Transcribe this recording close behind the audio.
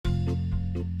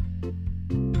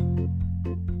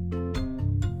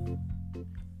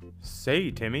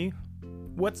Say, Timmy,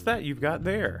 what's that you've got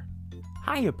there?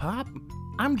 Hiya, Pop.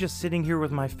 I'm just sitting here with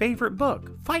my favorite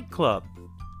book, Fight Club.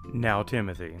 Now,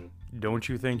 Timothy, don't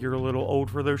you think you're a little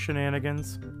old for those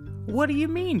shenanigans? What do you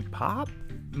mean, Pop?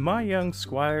 My young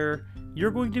squire, you're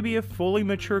going to be a fully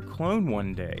mature clone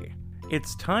one day.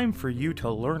 It's time for you to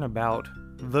learn about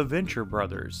the Venture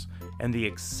Brothers and the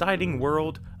exciting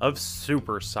world of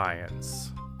super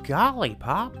science. Golly,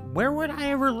 Pop, where would I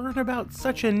ever learn about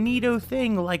such a neato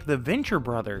thing like the Venture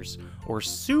Brothers or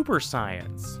super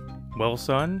science? Well,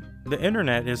 son, the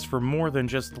internet is for more than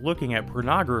just looking at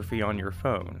pornography on your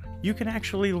phone. You can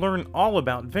actually learn all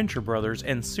about Venture Brothers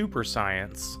and super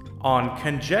science on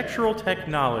Conjectural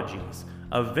Technologies,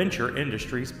 a Venture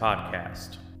Industries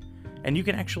podcast. And you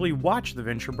can actually watch the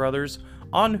Venture Brothers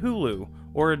on Hulu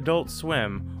or Adult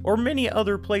Swim or many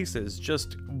other places.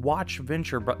 Just watch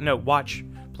Venture Brothers.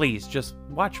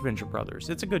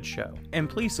 It's a good show. And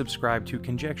please subscribe to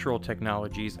Conjectural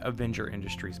Technologies, a Venture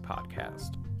Industries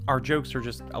podcast. Our jokes are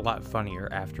just a lot funnier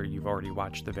after you've already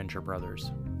watched the Venture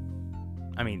Brothers.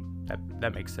 I mean,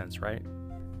 that makes sense, right?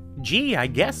 Gee, I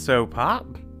guess so,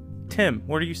 Pop. Tim,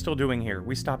 what are you still doing here?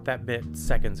 We stopped that bit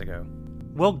seconds ago.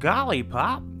 Well, golly,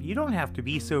 Pop, you don't have to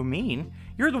be so mean.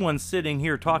 You're the one sitting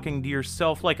here talking to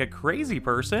yourself like a crazy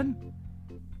person.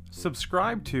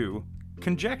 Subscribe to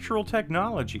Conjectural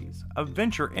Technologies, a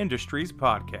Venture Industries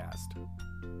podcast.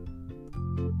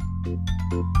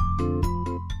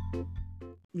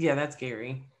 Yeah, that's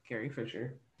Gary. Gary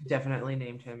Fisher. Definitely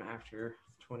named him after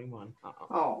 21.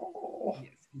 Oh.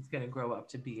 Yes, he's going to grow up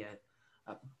to be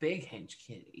a big hench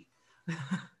kitty.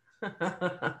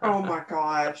 Oh my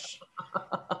gosh.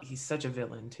 He's such a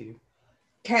villain, too.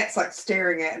 Cat's like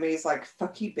staring at me. He's like,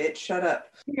 fuck you, bitch. Shut up.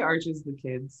 He arches the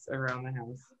kids around the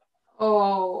house.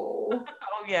 Oh.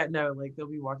 Oh, yeah, no, like they'll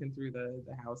be walking through the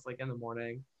house like in the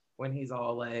morning when he's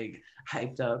all like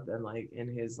hyped up and like in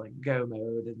his like go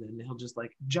mode, and then he'll just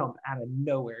like jump out of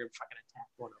nowhere and fucking attack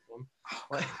one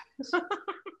of them.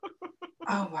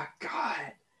 Oh my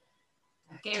God.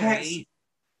 Gary.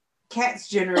 Cats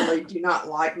generally do not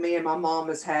like me, and my mom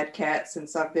has had cats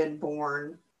since I've been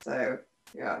born. So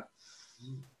yeah.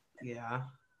 Yeah.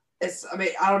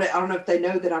 I don't know if they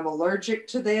know that I'm allergic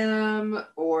to them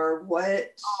or what.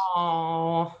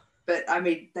 Oh. But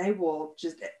they will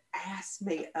just ass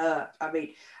me up.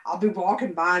 I'll be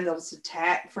walking by and they'll just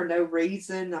attack for no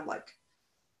reason. I'm like,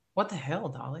 what the hell,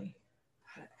 Dolly?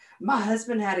 My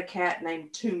husband had a cat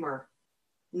named Tumor.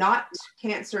 Not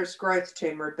cancerous growth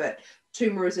tumor, but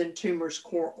tumor is in Tumor's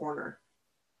corner.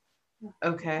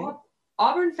 Okay.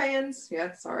 Auburn fans.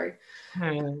 Yeah, sorry.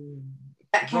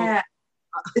 That cat.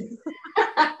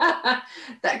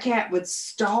 That cat would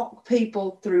stalk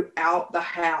people throughout the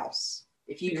house.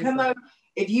 If you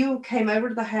came over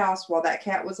to the house while that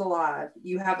cat was alive,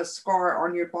 you have a scar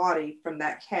on your body from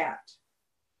that cat.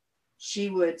 She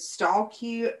would stalk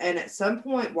you, and at some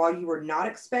point while you were not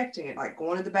expecting it, like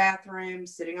going to the bathroom,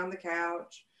 sitting on the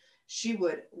couch, she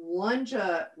would lunge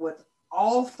up with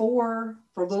all four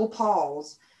for little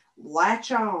paws,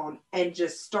 latch on, and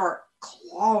just start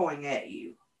clawing at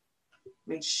you.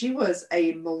 She was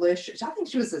a malicious, I think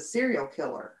she was a serial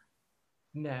killer.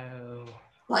 No.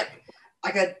 Like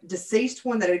a deceased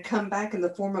one that had come back in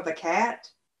the form of a cat.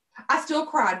 I still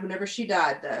cried whenever she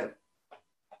died, though.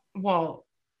 Well,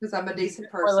 because I'm a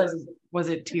decent person. Was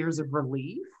it tears of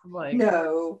relief? Like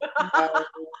no,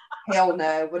 hell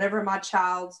no. Whenever my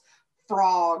child's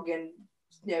frog and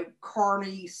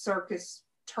carny circus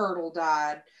turtle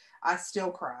died, I still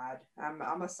cried.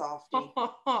 I'm a softie.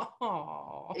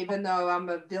 Even though I'm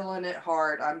a villain at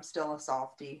heart, I'm still a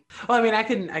softie. Well, I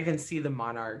can see the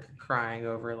monarch crying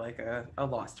over like a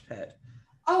lost pet.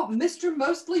 Oh, Mr.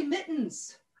 Mostly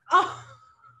Mittens. Oh.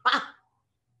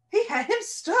 He had him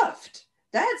stuffed.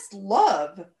 That's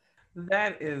love.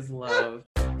 That is love.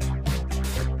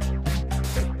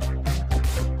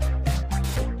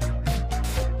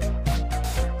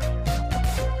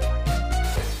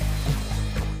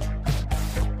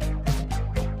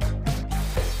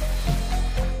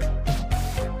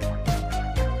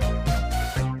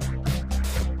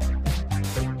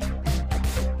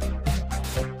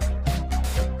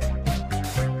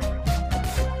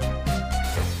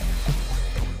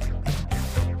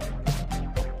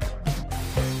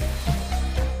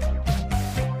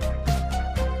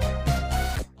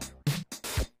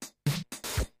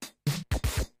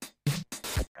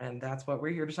 And that's what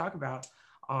we're here to talk about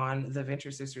on the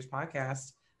Venture Sisters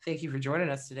podcast. Thank you for joining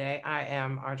us today. I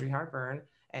am Audrey Hartburn,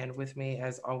 and with me,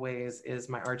 as always, is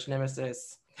my arch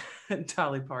nemesis,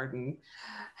 Dolly Parton.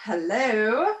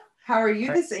 Hello. How are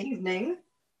you this evening?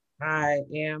 I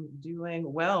am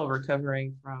doing well,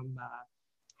 recovering from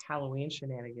Halloween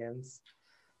shenanigans.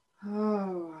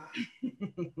 Oh,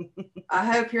 I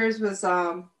hope yours was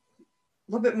a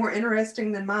little bit more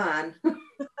interesting than mine.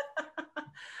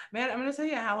 Man, I'm gonna tell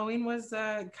you, Halloween was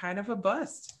kind of a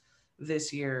bust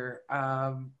this year.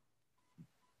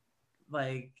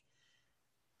 Like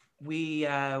we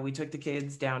took the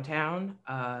kids downtown.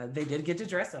 They did get to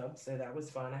dress up, so that was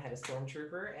fun. I had a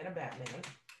stormtrooper and a Batman.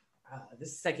 This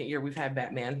is the second year we've had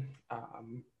Batman.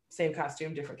 Same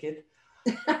costume, different kid.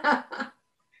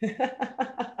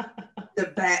 The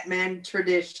Batman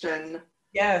tradition.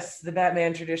 Yes, the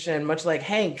Batman tradition, much like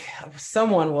Hank,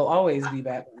 someone will always be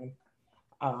Batman.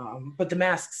 But the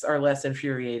masks are less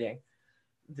infuriating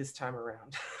this time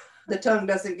around. The tongue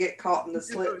doesn't get caught in the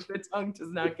slit. The tongue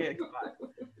does not get caught.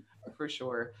 For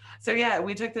sure. So yeah,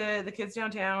 we took the kids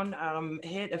downtown,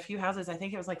 hit a few houses. I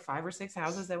think it was like 5 or 6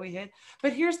 houses that we hit.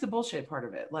 But here's the bullshit part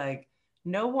of it. Like,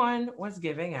 no one was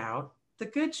giving out the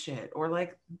good shit or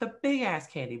like the big ass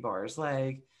candy bars.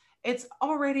 Like, it's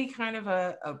already kind of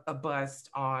a bust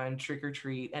on trick or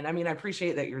treat. And I mean, I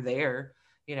appreciate that you're there.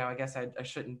 You know, I guess I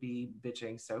shouldn't be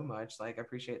bitching so much. Like, I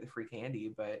appreciate the free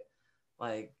candy, but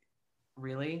like,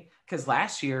 really? Because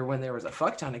last year when there was a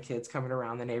fuck ton of kids coming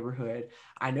around the neighborhood,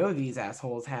 I know these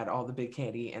assholes had all the big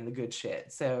candy and the good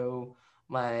shit. So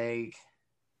like,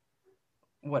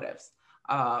 whatevs.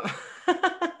 Oh.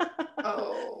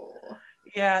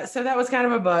 Yeah, so that was kind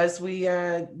of a buzz. We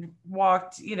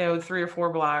walked, 3 or 4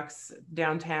 blocks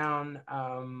downtown.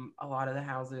 A lot of the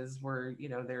houses were,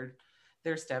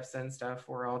 their steps and stuff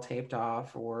were all taped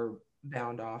off or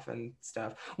bound off and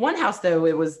stuff. One house though,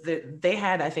 it was they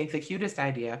had, I think, the cutest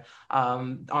idea.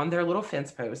 On their little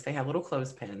fence post, they had little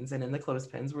clothespins, and in the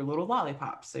clothespins were little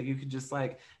lollipops. So you could just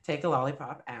like take a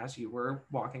lollipop as you were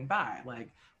walking by.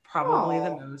 Like, probably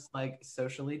the most like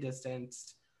socially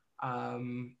distanced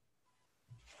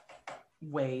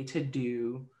way to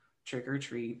do trick or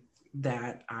treat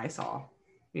that I saw,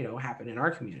 happen in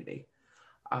our community.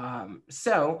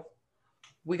 So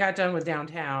we got done with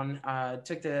downtown,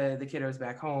 took the kiddos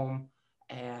back home,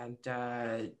 and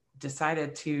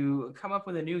decided to come up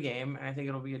with a new game. And I think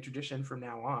it'll be a tradition from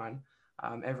now on.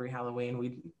 Every Halloween,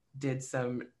 we did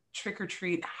some trick or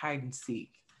treat hide and seek.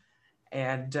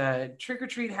 And trick or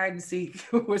treat hide and seek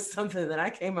was something that I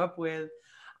came up with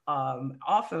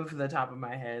off of the top of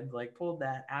my head, like pulled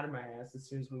that out of my ass as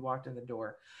soon as we walked in the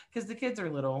door. Because the kids are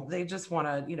little, they just want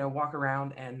to, walk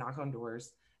around and knock on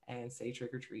doors and say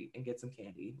trick or treat and get some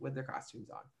candy with their costumes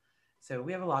on. So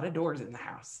we have a lot of doors in the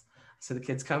house. So the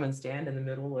kids come and stand in the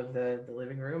middle of the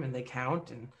living room and they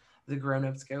count, and the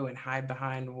grown-ups go and hide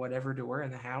behind whatever door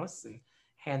in the house and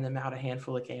hand them out a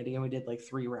handful of candy. And we did like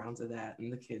 3 rounds of that,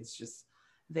 and the kids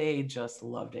they just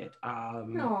loved it.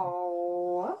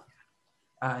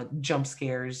 Jump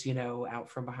scares, out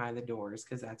from behind the doors,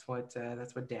 because that's what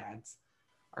dads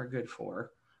are good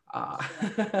for.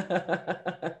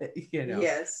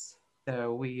 Yes.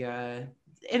 So we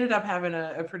ended up having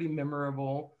a pretty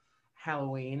memorable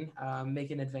Halloween,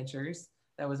 making adventures.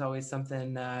 That was always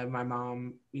something my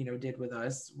mom, did with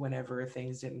us whenever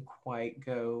things didn't quite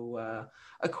go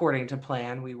according to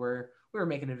plan. We were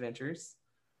making adventures,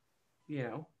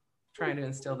 trying to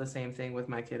instill the same thing with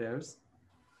my kiddos.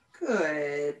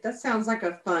 Good. That sounds like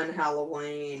a fun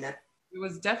Halloween. It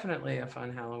was definitely a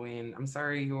fun Halloween. I'm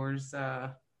sorry yours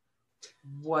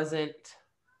wasn't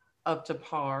up to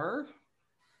par.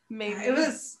 Maybe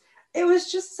it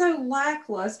was just so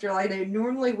lackluster. Like,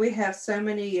 normally we have so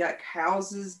many like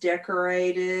houses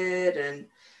decorated, and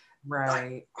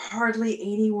like, hardly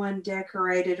anyone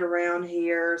decorated around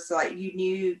here. So like, you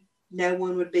knew no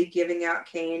one would be giving out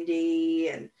candy,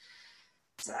 and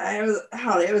so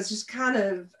it was just kind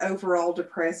of overall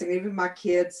depressing. Even my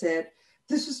kids said,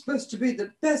 this was supposed to be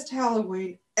the best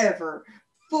Halloween ever.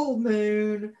 Full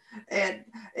moon, and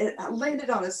it landed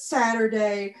on a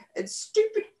Saturday, and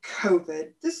stupid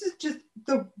COVID. This is just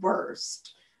the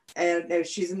worst. And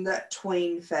she's in that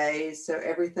tween phase, so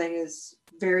everything is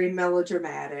very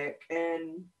melodramatic,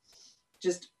 and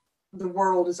just the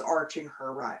world is arching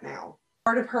her right now.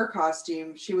 Part of her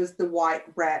costume, she was the White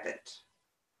Rabbit,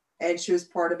 and she was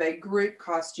part of a group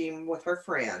costume with her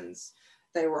friends.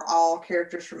 They were all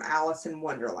characters from Alice in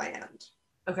Wonderland.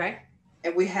 Okay.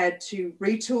 And we had to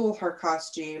retool her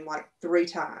costume like 3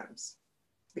 times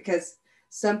because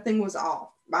something was off.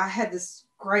 I had this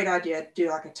great idea to do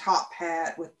like a top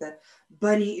hat with the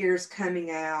bunny ears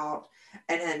coming out,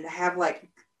 and then have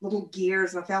like little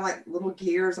gears. And I found like little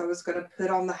gears I was going to put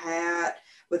on the hat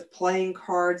with playing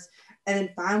cards. And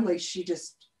then finally she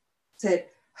just said,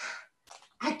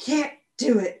 I can't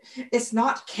do it. It's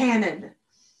not canon.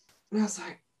 And I was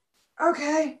like,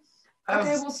 okay.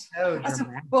 Okay, Oh, well, so I said,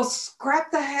 dramatic. well,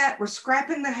 scrap the hat. We're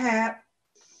scrapping the hat.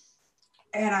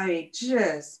 And I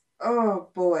just, oh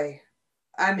boy.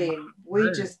 I mean,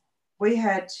 Word. we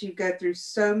had to go through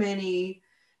so many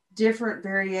different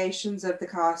variations of the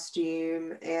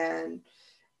costume. And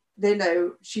then,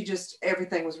 no,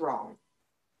 everything was wrong.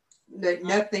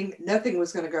 Nothing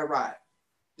was going to go right.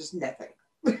 Just nothing.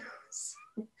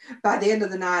 By the end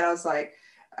of the night, I was like,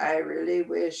 I really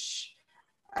wish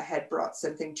I had brought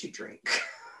something to drink.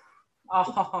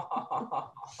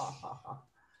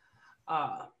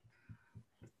 uh,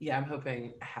 yeah, I'm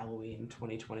hoping Halloween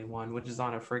 2021, which is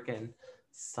on a freaking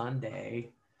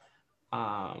Sunday.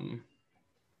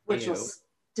 Which will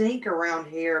stink around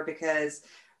here because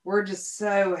we're just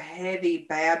so heavy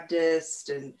Baptist,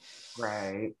 and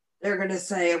right. they're going to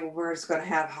say, well, we're just going to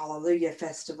have Hallelujah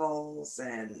festivals,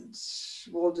 and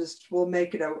we'll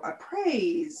make it a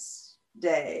praise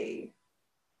day.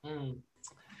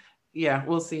 Yeah,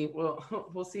 we'll see.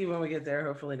 We'll see when we get there.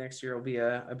 Hopefully next year will be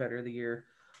a better year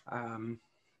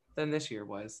than this year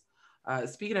was.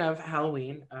 Speaking of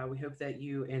Halloween, we hope that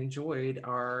you enjoyed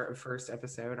our first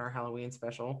episode, our Halloween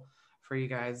special for you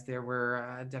guys. There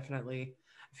were definitely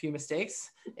a few mistakes.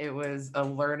 It was a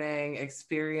learning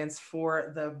experience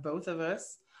for the both of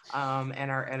us,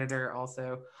 and our editor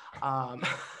also.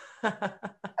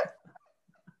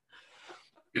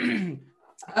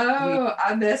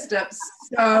 I messed up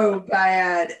so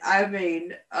bad. I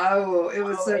mean, it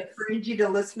was so cringy to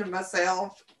listen to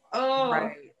myself.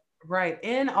 Right.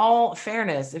 In all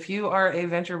fairness, if you are a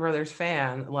Venture Brothers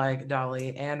fan like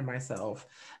Dolly and myself,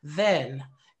 then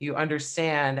you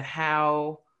understand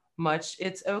how much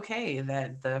it's okay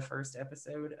that the first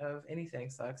episode of anything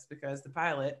sucks, because the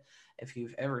pilot, if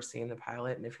you've ever seen the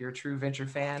pilot, and if you're a true Venture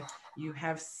fan, you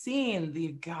have seen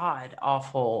the god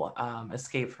awful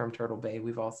Escape from Turtle Bay.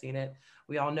 We've all seen it.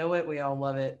 We all know it. We all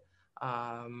love it,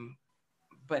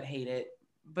 but hate it,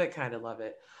 but kind of love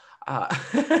it.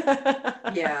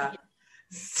 Yeah.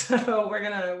 So we're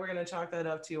gonna chalk that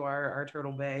up to our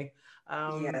Turtle Bay.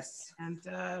 Yes. And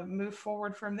move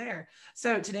forward from there.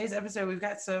 So today's episode, we've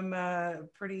got some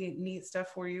pretty neat stuff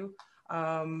for you.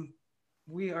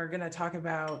 We are going to talk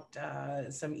about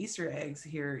some Easter eggs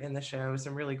here in the show,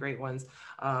 some really great ones.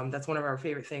 That's one of our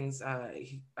favorite things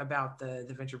about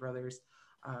the Venture Brothers.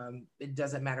 It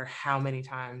doesn't matter how many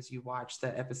times you watch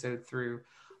the episode through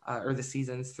or the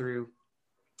seasons through,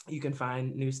 you can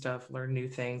find new stuff, learn new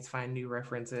things, find new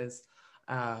references.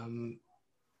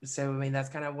 So, I mean, that's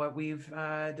kind of what we've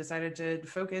decided to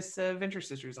focus Venture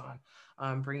Sisters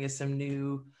on, bring us some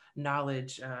new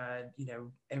knowledge,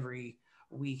 every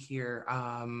week here,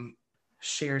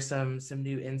 share some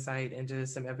new insight into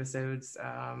some episodes,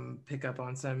 pick up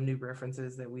on some new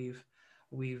references that we've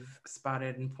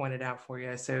spotted and pointed out for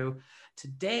you. So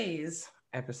today's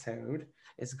episode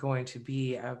is going to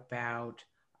be about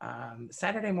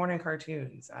Saturday morning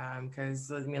cartoons,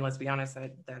 because, I mean, let's be honest,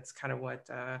 that's kind of what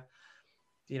the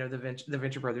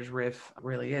Venture Brothers riff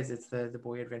really is. It's the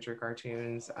boy adventure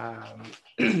cartoons,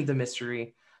 the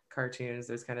mystery cartoons,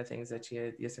 those kind of things that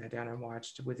you sat down and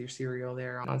watched with your cereal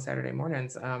there on Saturday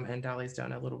mornings. And Dolly's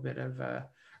done a little bit of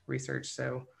research.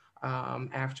 So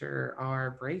after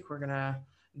our break, we're gonna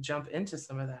jump into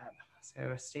some of that.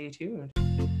 So stay tuned.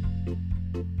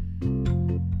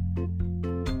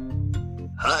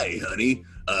 Hi, honey.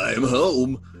 I'm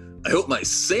home. I hope my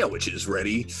sandwich is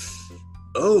ready.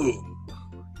 Oh,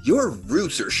 your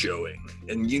roots are showing,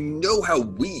 and you know how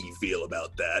we feel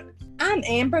about that. I'm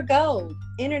Amber Gold,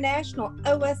 International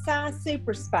OSI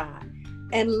Super Spy.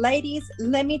 And ladies,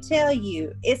 let me tell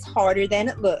you, it's harder than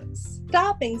it looks.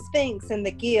 Stopping Sphinx and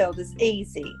the Guild is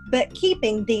easy, but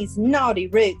keeping these naughty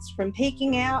roots from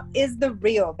peeking out is the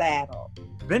real battle.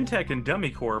 Ventec and Dummy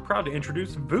Core are proud to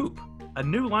introduce Voop, a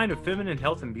new line of feminine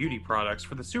health and beauty products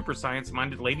for the super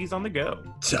science-minded ladies on the go.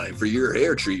 Time for your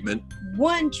hair treatment.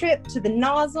 One trip to the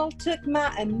nozzle took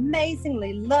my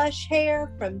amazingly lush hair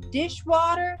from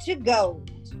dishwater to gold.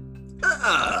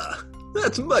 Ah,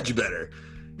 that's much better.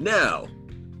 Now,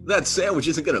 that sandwich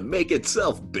isn't gonna make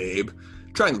itself, babe.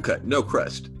 Triangle cut, no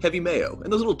crust, heavy mayo,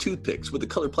 and those little toothpicks with the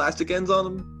colored plastic ends on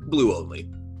them, blue only.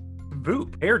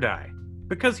 Voop hair dye,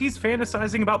 because he's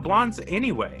fantasizing about blondes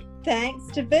anyway.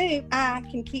 Thanks to Voop, I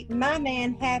can keep my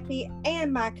man happy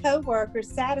and my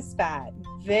co-workers satisfied.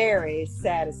 Very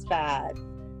satisfied.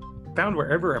 Found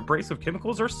wherever abrasive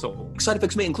chemicals are sold. Side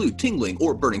effects may include tingling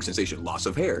or burning sensation, loss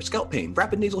of hair, scalp pain,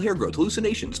 rapid nasal hair growth,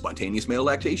 hallucination, spontaneous male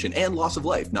lactation, and loss of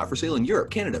life. Not for sale in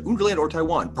Europe, Canada, Underland, or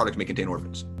Taiwan. Product may contain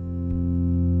orphans.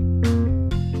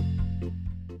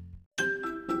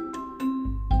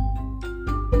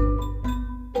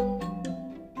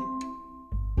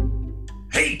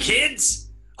 Hey kids,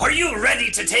 are you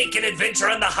ready to take an adventure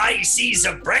on the high seas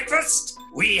of breakfast?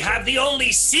 We have the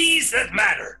only seas that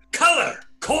matter: color,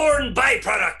 corn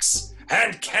byproducts,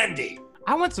 and candy.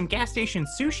 I want some gas station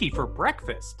sushi for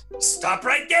breakfast. Stop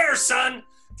right there, son.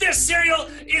 This cereal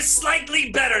is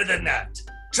slightly better than that.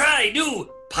 Try new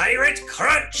Pirate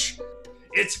Crunch.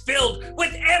 It's filled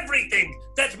with everything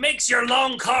that makes your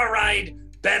long car ride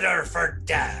better for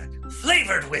Dad.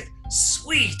 Flavored with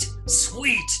sweet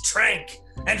trank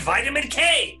and vitamin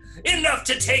K, enough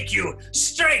to take you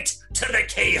straight to the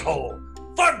K-hole.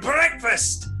 For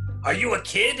breakfast. Are you a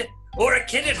kid? Or a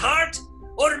kid at heart?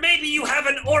 Or maybe you have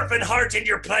an orphan heart in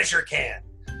your pleasure can.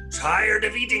 Tired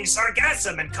of eating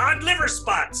sargassum and cod liver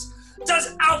spots?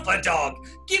 Does Alpha Dog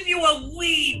give you a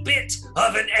wee bit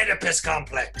of an Oedipus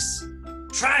complex?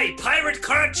 Try Pirate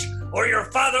Crunch, or your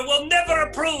father will never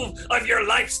approve of your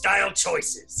lifestyle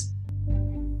choices.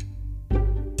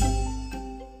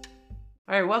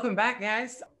 All right, welcome back,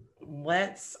 guys.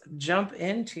 Let's jump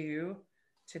into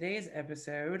today's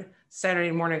episode,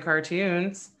 Saturday morning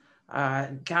cartoons.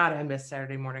 God, I miss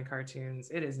Saturday morning cartoons.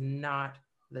 It is not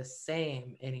the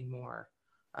same anymore.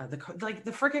 The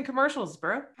freaking commercials,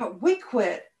 bro. We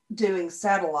quit doing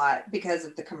satellite because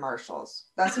of the commercials.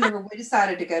 That's whenever we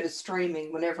decided to go to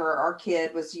streaming whenever our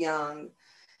kid was young.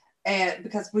 And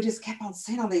because we just kept on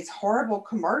seeing all these horrible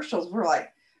commercials. We're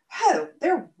like, oh,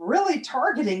 they're really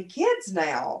targeting kids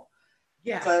now.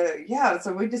 Yeah.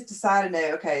 So we just decided,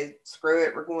 no, okay, screw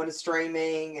it. We're going to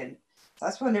streaming. And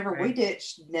that's whenever we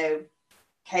ditched,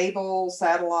 cable,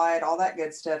 satellite, all that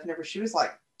good stuff. Whenever she was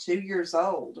like 2 years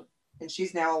old, and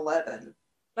she's now 11.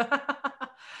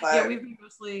 Yeah,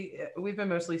 we've been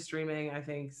mostly streaming, I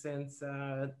think, since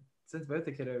both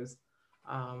the kiddos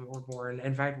were born.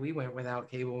 In fact, we went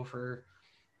without cable for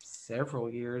several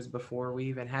years before we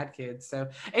even had kids. So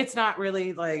it's not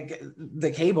really like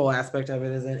the cable aspect of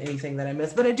it isn't anything that I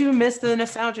miss, but I do miss the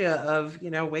nostalgia of,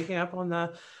 waking up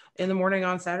in the morning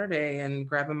on Saturday and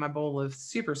grabbing my bowl of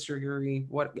super sugary,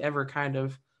 whatever kind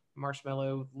of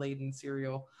marshmallow laden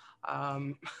cereal.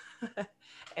 And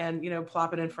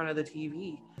plop it in front of the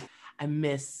TV. I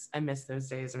miss those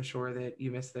days. I'm sure that you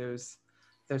miss those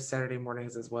Saturday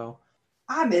mornings as well.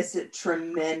 I miss it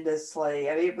tremendously.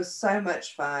 I mean, it was so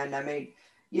much fun. I mean,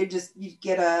 you'd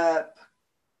get up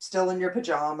still in your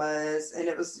pajamas, and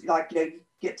it was like, you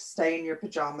get to stay in your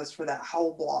pajamas for that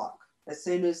whole block. As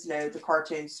soon as, the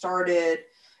cartoon started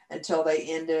until they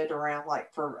ended around,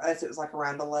 like, for us, it was like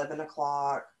around 11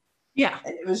 o'clock. Yeah.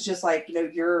 And it was just like,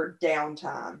 your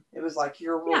downtime. It was like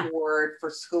your reward for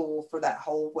school for that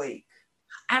whole week.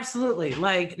 Absolutely.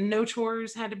 Like, no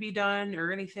chores had to be done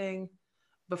or anything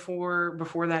before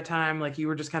that time. Like, you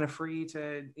were just kind of free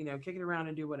to, kick it around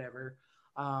and do whatever.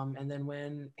 And then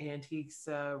when Antiques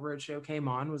Roadshow came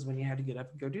on was when you had to get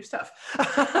up and go do stuff.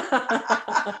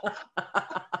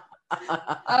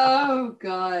 Oh,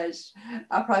 gosh.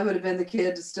 I probably would have been the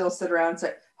kid to still sit around and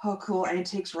say, oh, cool,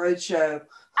 Antiques Roadshow.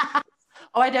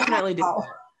 Oh, I definitely did that.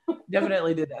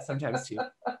 Definitely did that sometimes too.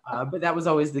 But that was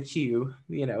always the cue,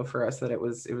 for us that it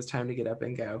was time to get up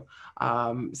and go.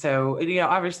 So,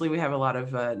 obviously we have a lot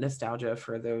of nostalgia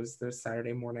for those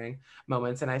Saturday morning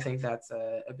moments. And I think that's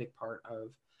a big part of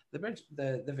the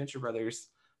Venture Brothers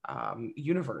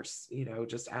universe,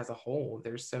 just as a whole.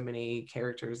 There's so many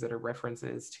characters that are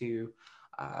references to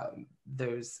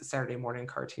those Saturday morning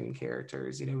cartoon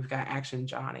characters. We've got Action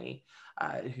Johnny,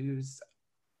 who's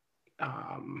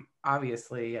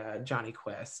obviously Johnny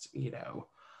Quest, and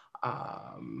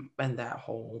that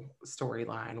whole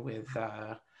storyline with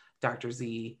Dr.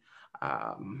 Z.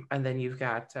 And then you've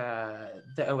got the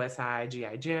OSI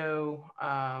G.I. Joe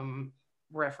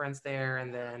reference there,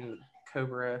 and then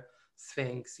Cobra,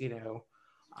 Sphinx, and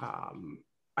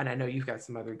I know you've got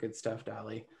some other good stuff,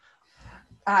 Dolly.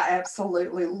 I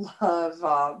absolutely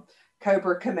love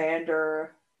Cobra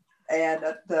Commander and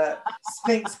the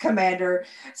Sphinx Commander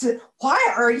said,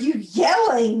 why are you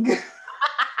yelling?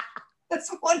 That's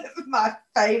one of my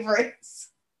favorites.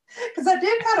 Because I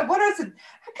did kind of wonder, I said,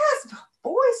 that guy's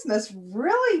voice must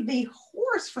really be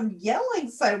hoarse from yelling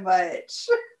so much.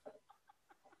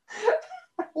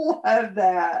 I love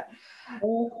that.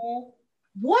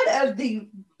 One of the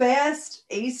best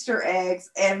Easter eggs,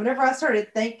 and whenever I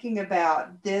started thinking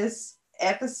about this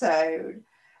episode,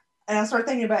 and I started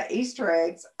thinking about Easter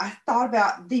eggs, I thought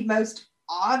about the most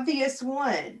obvious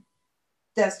one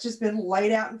that's just been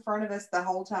laid out in front of us the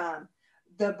whole time.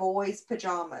 The boys'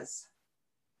 pajamas.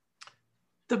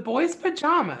 The boys'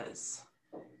 pajamas.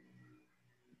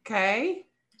 Okay.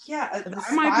 Yeah, the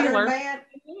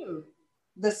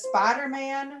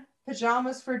Spider-Man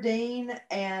pajamas for Dean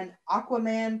and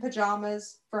Aquaman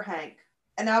pajamas for Hank.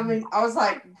 And I mean, I was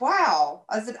like, wow.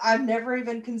 I said, I've never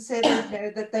even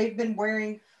considered that they've been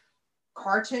wearing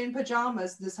cartoon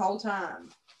pajamas this whole time.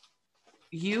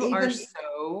 You are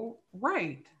so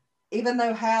right. Even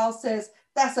though Hal says,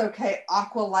 that's okay,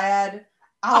 Aqualad,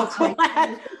 I'll take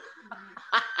you.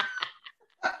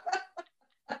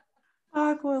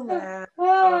 Aqualad.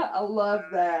 I love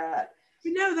that.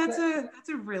 That's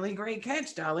a really great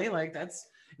catch, Dolly. Like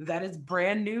that is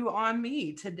brand new on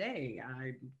me today.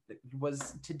 I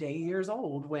was today years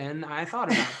old when I thought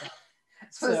about that.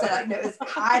 So it's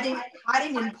hiding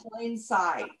in plain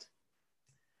sight.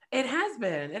 It has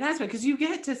been because you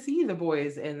get to see the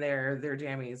boys in their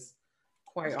jammies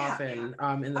quite often.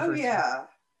 In the first yeah.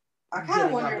 I kind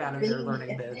of wonder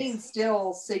if Dean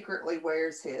still secretly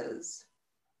wears his.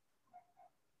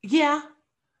 Yeah.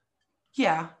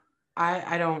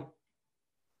 I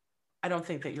don't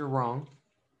think that you're wrong.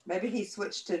 Maybe he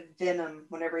switched to Venom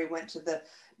whenever he went to the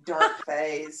dark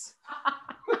phase.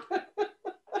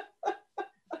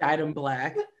 Dyed him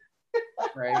black.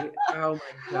 Right? Oh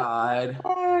my God.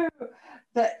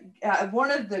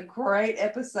 One of the great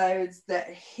episodes that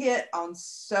hit on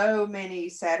so many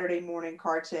Saturday morning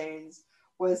cartoons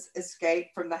was Escape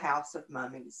from the House of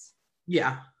Mummies.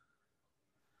 Yeah.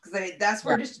 Because that's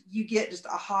where you get just a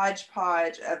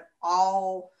hodgepodge of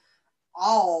all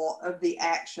of the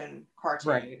action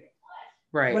cartoon.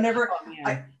 Right. Whenever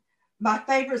my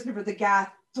favorite is whenever the guy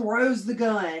throws the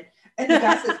gun and the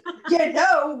guy says,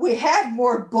 we have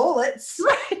more bullets.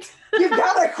 Right. You've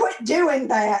got to quit doing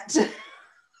that.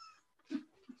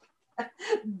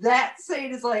 That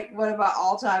scene is like one of my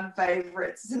all-time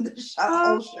favorites in the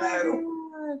whole show.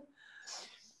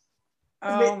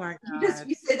 Oh my God.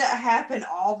 You see that happen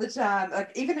all the time,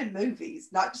 like even in movies,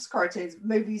 not just cartoons,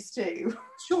 movies too.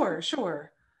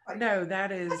 Sure. Like, no,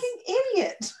 that is fucking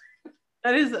idiot.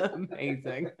 That is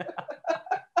amazing.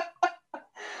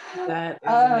 That is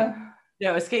amazing.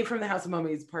 No, Escape from the House of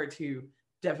Mummies Part 2,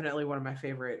 definitely one of my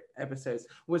favorite episodes.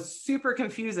 Was super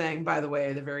confusing, by the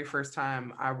way, the very first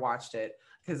time I watched it,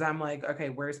 because I'm like, okay,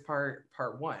 where's part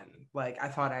 1? Like, I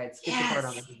thought I had skipped a part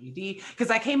on the DVD,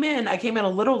 because I came in a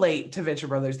little late to Venture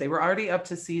Brothers. They were already up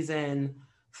to season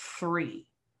 3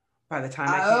 by the time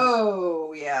I came.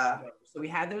 Oh, yeah. So we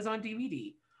had those on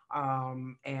DVD,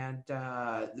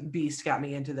 and Beast got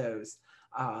me into those.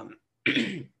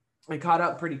 I caught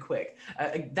up pretty quick.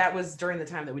 That was during the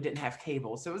time that we didn't have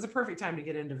cable, so it was a perfect time to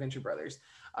get into Venture Brothers.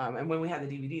 And when we had the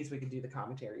DVDs, we could do the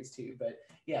commentaries too. But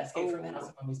yeah, Escape from the House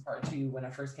of Mummies Part 2. When I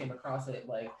first came across it,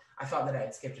 like I thought that I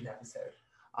had skipped an episode.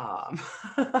 I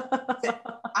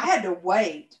had to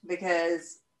wait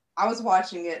because I was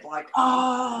watching it like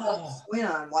Adult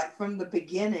Swim, like from the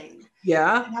beginning.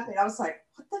 Yeah. And I was like,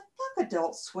 what the fuck,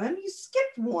 Adult Swim? You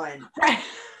skipped one.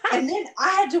 And then I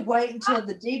had to wait until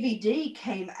the DVD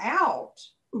came out.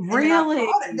 Really?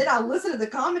 And then I listened to the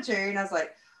commentary and I was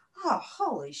like, oh,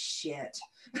 holy shit.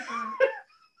 I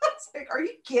was like, are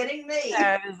you kidding me?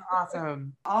 That is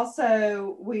awesome.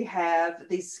 Also, we have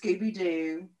the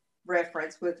Scooby-Doo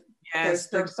reference with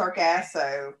Ghost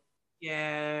Sargasso.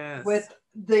 Yes.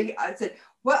 I said,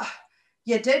 well,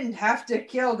 you didn't have to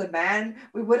kill the man.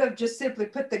 We would have just simply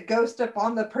put the ghost up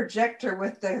on the projector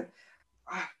with the...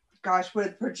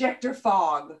 with projector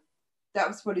fog. That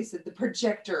was what he said, the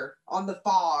projector on the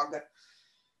fog.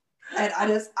 And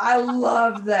I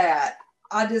love that.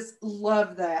 I just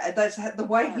love that. And that's the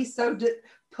way he's so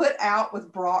put out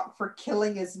with Brock for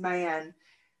killing his man.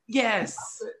 Yes.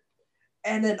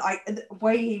 And then the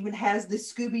way he even has the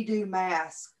Scooby-Doo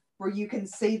mask where you can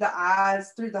see the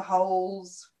eyes through the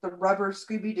holes, the rubber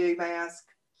Scooby-Doo mask.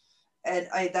 And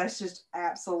that's just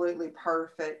absolutely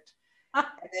perfect.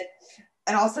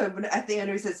 And also at the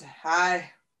end he says, hi,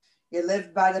 you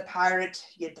live by the pirate,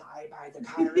 you die by the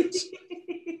pirate.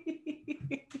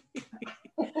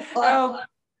 Oh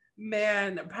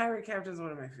man, Pirate Captain's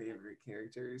one of my favorite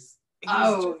characters.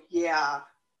 Yeah.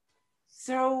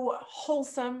 So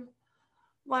wholesome.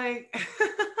 Like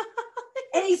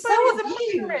and he's so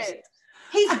abused.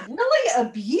 He's really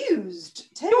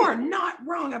abused too. You are not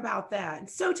wrong about that.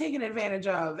 So taken advantage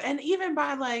of. And even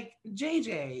by like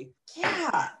JJ.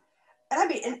 Yeah. And I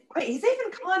mean, he's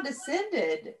even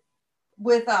condescended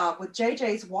with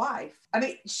JJ's wife. I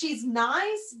mean, she's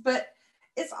nice, but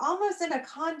it's almost in a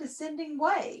condescending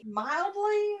way,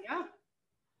 mildly. Yeah.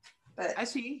 But I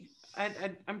see.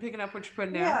 I'm picking up what you're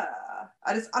putting down. Yeah.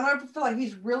 I don't feel like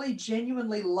he's really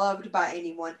genuinely loved by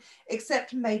anyone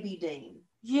except maybe Dean.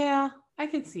 Yeah, I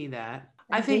can see that.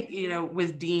 And I think,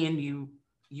 with Dean,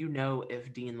 you know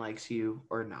if Dean likes you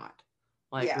or not.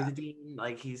 Like with Dean,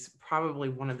 like he's probably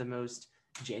one of the most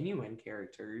genuine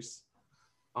characters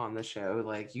on the show.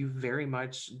 Like you very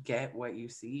much get what you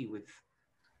see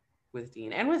with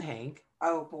Dean and with Hank.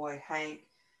 Oh boy,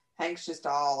 Hank's just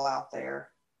all out there.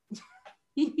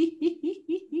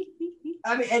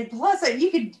 I mean, and plus,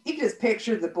 you could just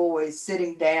picture the boys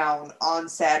sitting down on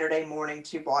Saturday morning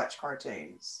to watch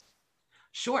cartoons.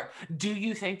 Sure. Do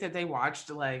you think that they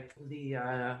watched like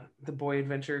the Boy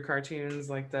Adventure cartoons,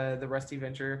 like the Rusty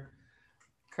Venture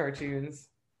cartoons?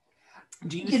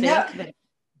 Do you think that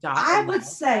Doc I would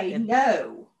say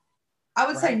no. I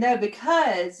would say no,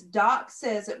 because Doc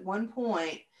says at one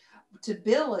point to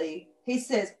Billy, he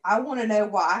says, I want to know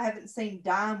why I haven't seen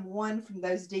dime one from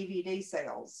those DVD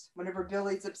sales. Whenever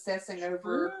Billy's obsessing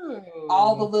over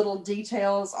all the little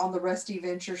details on the Rusty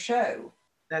Venture show.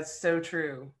 That's so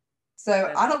true.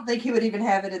 So I don't think he would even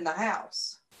have it in the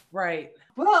house. Right.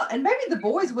 Well, and maybe the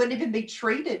boys wouldn't even be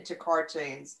treated to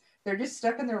cartoons. They're just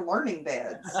stuck in their learning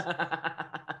beds.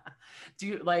 Do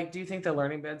you think the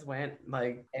learning beds went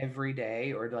like every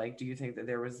day, or like do you think that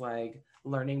there was like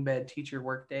learning bed teacher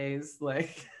work days?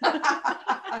 Like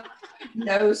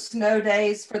no snow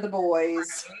days for the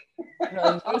boys.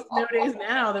 No snow days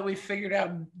now that we figured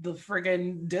out the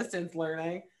friggin' distance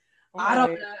learning. I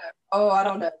don't know. I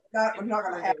don't know. We're not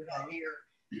going to have that here.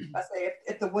 I say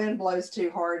if the wind blows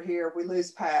too hard here, we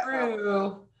lose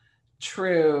power.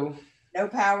 True. No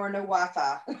power, no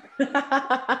Wi-Fi.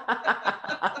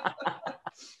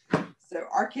 So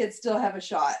our kids still have a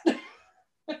shot.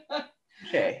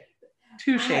 Okay.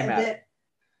 Touche, Matt.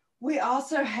 We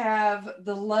also have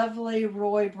the lovely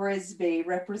Roy Brisby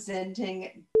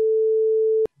representing.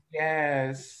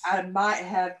 Yes. I might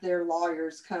have their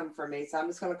lawyers come for me, so I'm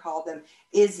just going to call them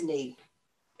Isney.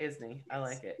 Isney. I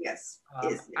like it. Yes.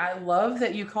 I love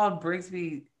that you called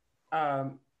Brigsby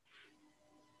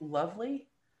lovely,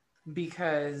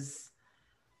 because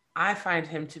I find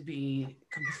him to be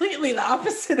completely the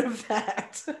opposite of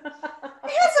that. He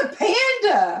has a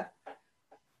panda.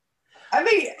 I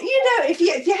mean, if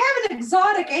you have an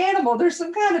exotic animal, there's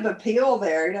some kind of appeal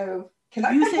there. Can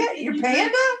I pet your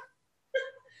panda?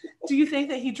 Do you think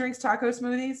that he drinks taco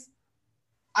smoothies?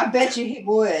 I bet you he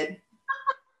would.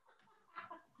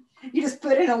 You just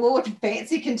put it in a little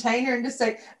fancy container and just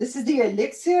say, "This is the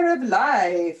elixir of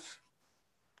life."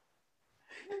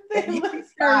 He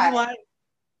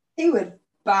would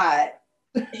buy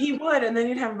it. He would, and then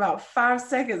you'd have about 5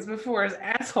 seconds before his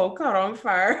asshole caught on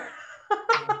fire.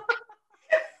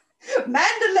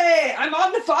 Mandalay, I'm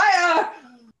on the fire.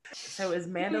 So is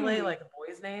Mandalay like a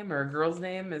boy's name or a girl's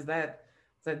name? Is that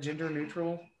gender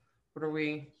neutral? What are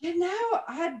we?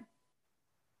 I'm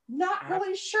not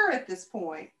really sure at this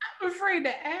point. I'm afraid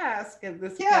to ask at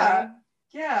this point.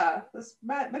 Yeah. This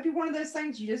might be one of those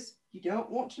things you don't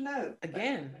want to know.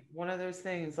 Again, one of those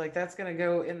things, like that's gonna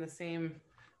go in the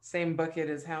same bucket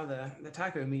as how the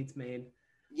taco meat's made.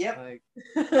 Yep. Like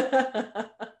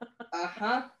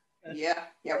uh-huh. Yeah.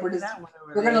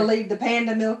 We're gonna leave the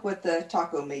panda milk with the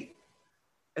taco meat.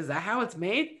 Is that how it's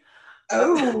made?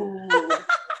 Oh.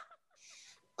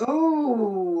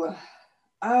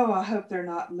 Oh, I hope they're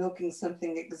not milking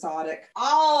something exotic.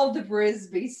 All the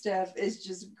Brisby stuff is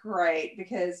just great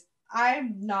because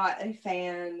I'm not a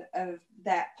fan of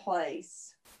that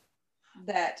place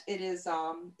that it is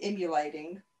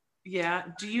emulating. Yeah.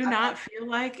 Do you not feel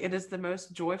like it is the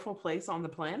most joyful place on the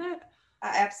planet?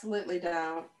 I absolutely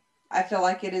don't. I feel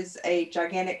like it is a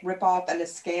gigantic ripoff and a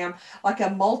scam, like a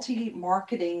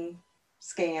multi-marketing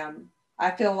scam.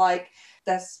 I feel like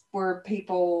that's where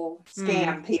people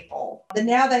scam people. And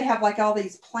now they have like all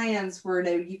these plans where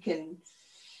you can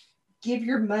give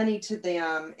your money to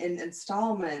them in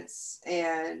installments.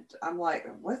 And I'm like,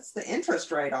 what's the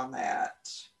interest rate on that?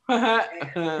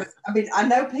 I mean, I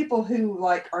know people who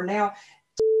like are now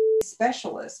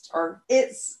specialists, or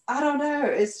I don't know,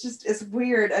 it's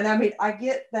weird. And I mean, I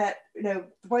get that, the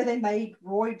way they made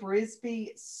Roy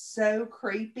Brisby so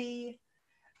creepy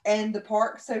and the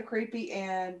park so creepy,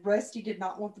 and Rusty did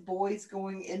not want the boys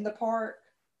going in the park.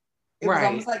 It was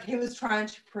almost like he was trying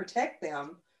to protect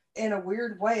them in a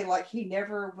weird way, like he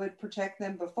never would protect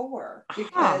them before,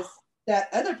 because that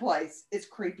other place is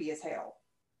creepy as hell.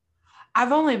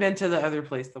 I've only been to the other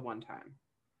place the one time.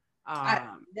 I've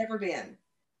never been.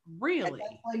 Really?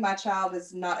 Definitely my child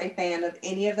is not a fan of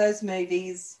any of those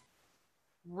movies.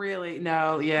 Really?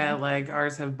 No, yeah, like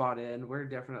ours have bought in. We're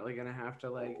definitely gonna have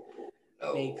to like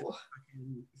make a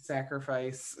fucking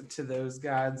sacrifice to those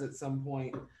gods at some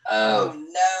point. Oh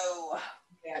no.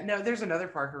 Yeah, no, there's another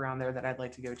park around there that I'd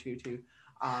like to go to too.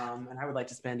 And I would like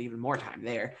to spend even more time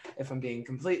there, if I'm being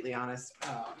completely honest.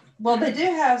 Well, they do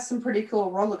have some pretty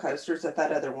cool roller coasters at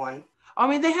that other one. I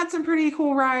mean, they had some pretty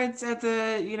cool rides at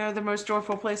the, the most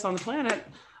joyful place on the planet.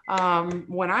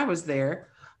 When I was there,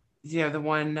 the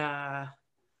one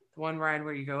ride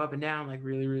where you go up and down like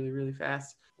really, really, really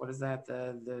fast. What is that?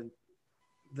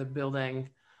 The building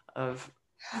of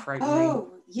frightening.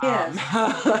 Oh, yes.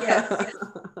 Yes.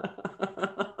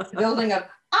 The building of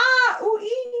ooh,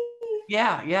 ee.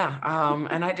 Yeah.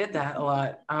 And I did that a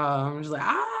lot. Just like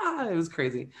it was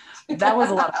crazy. That was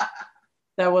a lot.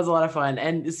 That was a lot of fun.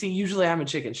 And see, usually I'm a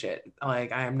chicken shit.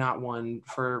 Like I am not one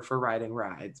for riding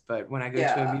rides, but when I go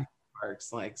to amusement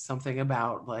parks, like something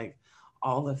about like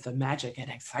all of the magic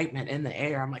and excitement in the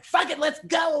air, I'm like, fuck it, let's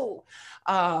go.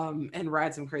 And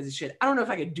ride some crazy shit. I don't know if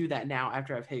I could do that now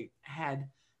after I've had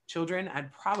children.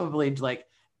 I'd probably like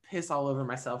piss all over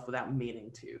myself without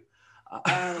meaning to.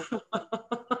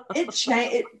 It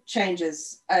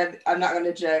changes. I'm not going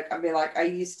to joke. I mean, like I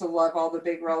used to love all the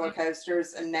big roller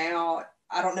coasters, and now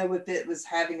I don't know if it was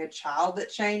having a child that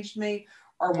changed me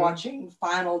or watching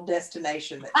Final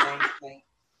Destination that changed me.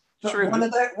 But True. One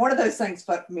of those things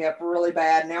fucked me up really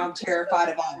bad. Now I'm terrified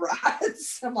of all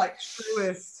rides. I'm like,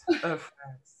 truest of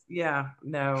facts. Yeah,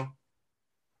 no.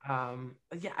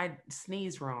 I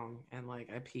sneeze wrong and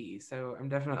like I pee, so I'm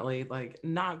definitely like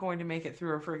not going to make it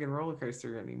through a friggin' roller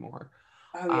coaster anymore.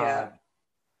 oh yeah.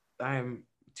 I'm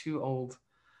too old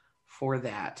for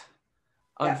that,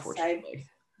 Yeah, unfortunately.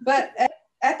 But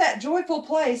at that joyful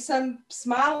place, some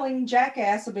smiling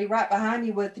jackass will be right behind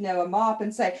you with a mop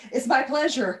and say, "It's my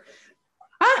pleasure.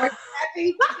 Are you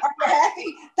happy? Are you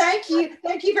happy?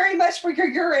 Thank you very much for your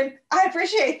urine. I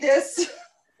appreciate this."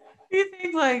 Do you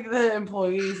think like the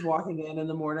employees walking in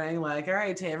the morning, like, all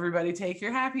right, everybody take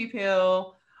your happy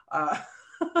pill? I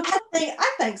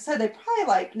think so. They probably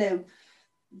like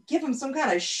give them some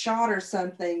kind of shot or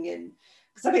something, and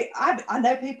because I mean I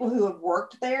know people who have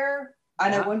worked there. I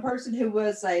know one person who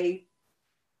was a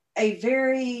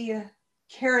very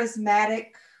charismatic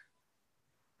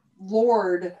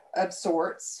lord of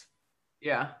sorts.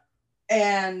 Yeah.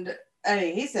 And I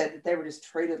mean, he said that they were just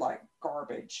treated like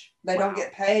garbage. They don't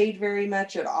get paid very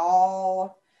much at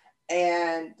all.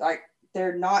 And like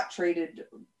they're not treated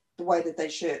the way that they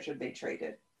should be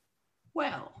treated.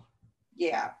 Well.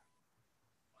 Yeah.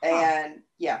 And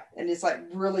and it's like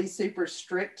really super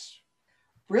strict,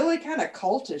 really kind of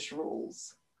cultish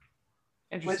rules.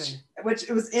 Interesting. Which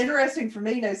it was interesting for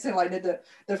me, so like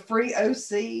the free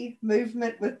OC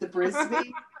movement with the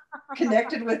Brisbee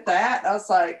connected with that. I was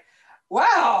like,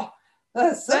 wow,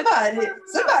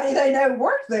 somebody they know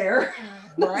worked there.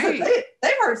 Right.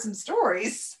 They've heard some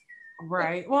stories.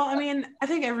 Right. Well, I mean, I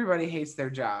think everybody hates their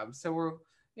job, so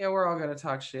we're all gonna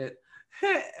talk shit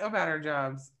about our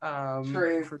jobs.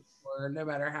 True. For sure, no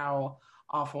matter how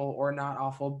awful or not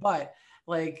awful, but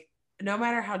like no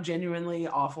matter how genuinely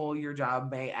awful your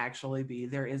job may actually be,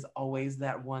 there is always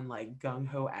that one like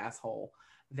gung-ho asshole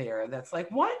there that's like,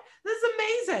 what? This is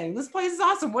amazing. This place is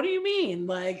awesome. What do you mean?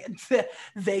 Like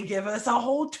they give us a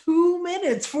whole 2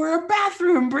 minutes for a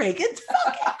bathroom break. It's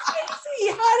fucking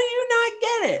crazy. How do you not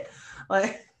get it?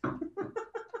 Like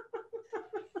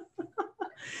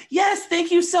yes,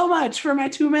 thank you so much for my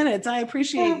 2 minutes. I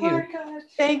appreciate you. My God.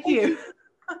 Thank you.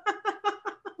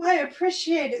 I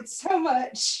appreciate it so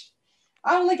much.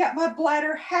 I only got my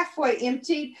bladder halfway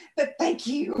emptied, but thank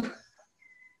you.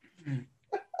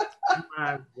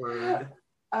 My word.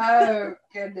 Oh,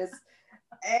 goodness.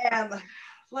 And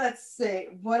let's see.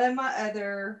 One of my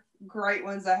other great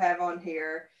ones I have on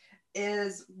here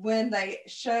is when they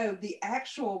show the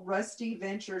actual Rusty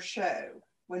Venture show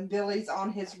when Billy's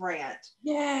on his rant.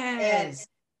 Yes.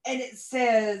 And it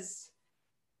says,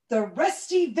 "The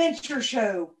Rusty Venture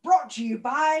Show brought to you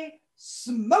by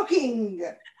smoking."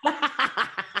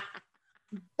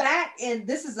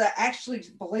 This is actually,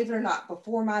 believe it or not,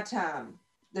 before my time.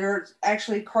 They're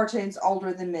actually cartoons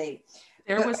older than me.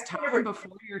 There was time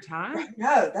before your time?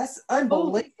 No, that's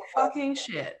unbelievable. Holy fucking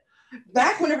shit.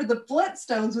 Back whenever the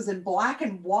Flintstones was in black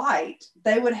and white,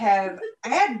 they would have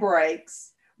ad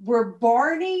breaks where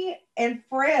Barney and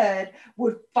Fred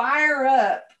would fire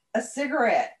up a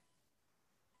cigarette.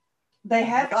 They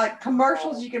have like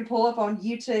commercials you can pull up on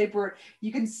YouTube where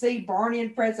you can see Barney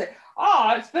and Fred say,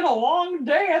 "Oh, it's been a long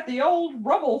day at the old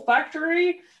rubble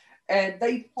factory." And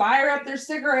they fire up their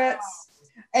cigarettes.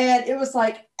 And it was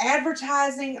like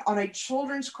advertising on a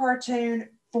children's cartoon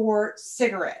for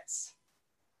cigarettes.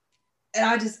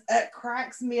 And it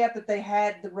cracks me up that they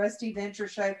had the Rusty Venture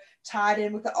show tied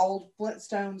in with the old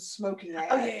Flintstones smoking ad.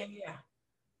 Oh, yeah.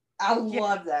 I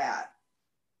love that.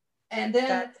 And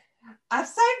then I've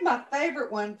saved my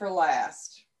favorite one for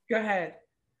last. Go ahead.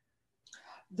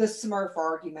 The Smurf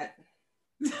argument.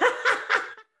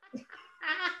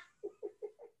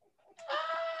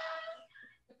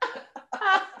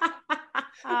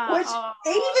 Which,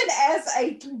 even as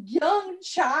a young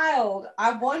child,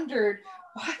 I wondered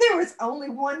why there was only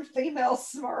one female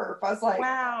Smurf. I was like,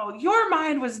 wow, your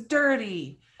mind was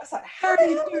dirty. I was like, how the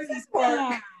Dirty, hell does dirty this work?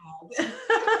 bad.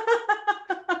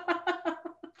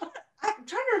 I'm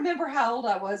trying to remember how old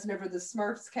I was whenever the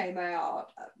Smurfs came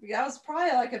out. I was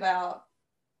probably like about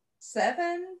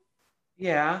 7.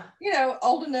 Yeah.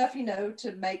 Old enough,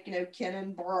 to make, Ken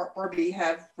and Barbie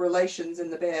have relations in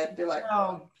the bed. Be like,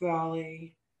 Oh,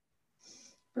 golly.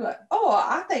 be like, oh,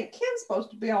 I think Ken's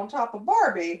supposed to be on top of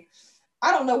Barbie.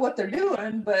 I don't know what they're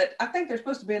doing, but I think they're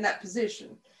supposed to be in that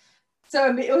position. So,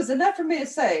 I mean, it was enough for me to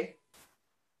say,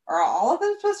 are all of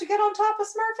them supposed to get on top of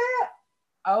Smurfette?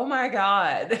 Oh my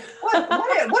God. What is going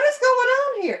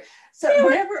on here? So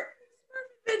whenever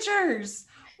Adventures,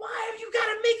 why have you got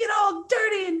to make it all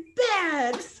dirty and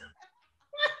bad?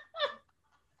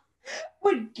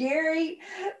 when Gary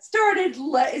started,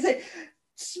 is it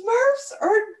Smurfs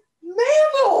are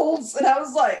mammals? And I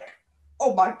was like,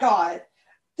 oh my God,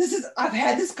 I've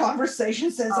had this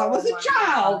conversation since I was a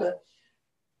child. God.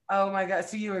 Oh my God.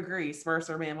 So you agree, Smurfs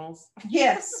are mammals?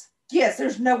 Yes. Yes,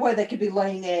 there's no way they could be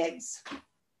laying eggs.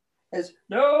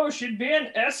 No, she'd be an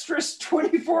estrus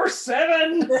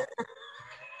 24/7.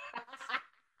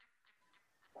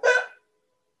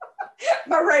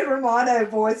 My Ray Romano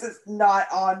voice is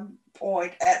not on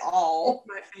point at all.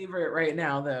 My favorite right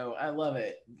now, though. I love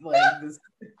it. Like this.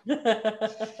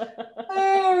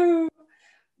 Oh,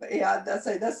 but yeah, I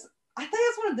think that's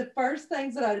one of the first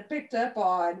things that I picked up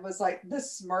on was like the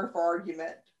Smurf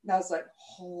argument. And I was like,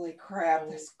 holy crap,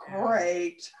 that's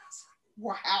great.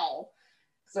 Wow.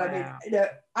 So, I mean,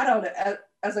 I don't know.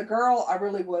 As a girl, I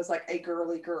really was like a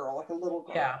girly girl, like a little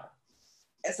girl. Yeah.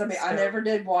 So, I mean, I never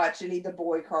did watch any of the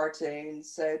boy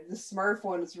cartoons. So the Smurf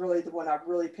one is really the one I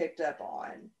really picked up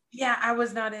on. Yeah, I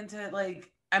was not into,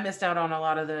 I missed out on a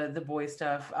lot of the boy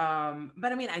stuff.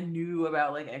 But I mean, I knew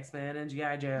about like X-Men and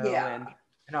G.I. Joe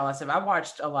and all that stuff. I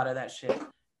watched a lot of that shit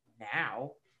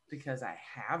now because I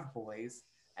have boys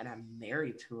and I'm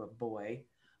married to a boy.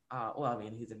 Well, I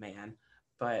mean, he's a man,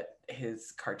 but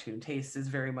his cartoon taste is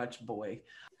very much boy.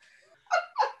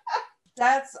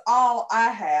 That's all I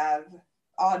have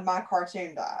on my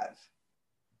cartoon dive.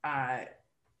 I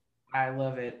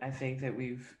love it. I think that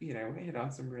we've, hit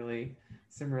on some really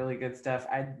good stuff.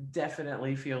 I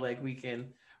definitely feel like we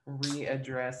can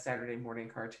readdress Saturday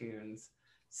morning cartoons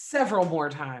several more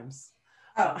times.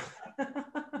 Oh,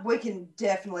 we can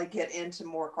definitely get into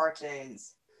more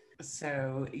cartoons.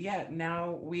 So yeah,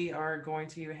 now we are going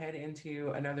to head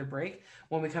into another break.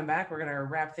 When we come back, we're going to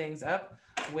wrap things up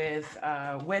with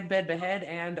Wed Bed Behead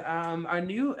and our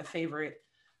new favorite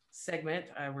segment.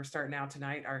 We're starting out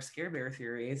tonight, our Scare Bear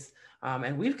theories.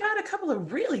 And we've got a couple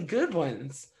of really good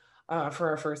ones for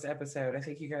our first episode. I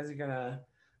think you guys are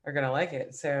gonna like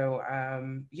it. So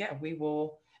yeah, we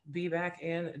will be back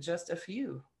in just a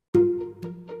few.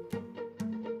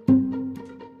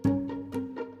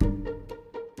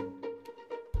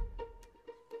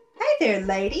 There,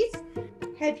 ladies.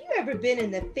 Have you ever been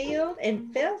in the field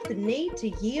and felt the need to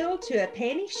yield to a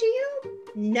panty shield?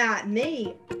 Not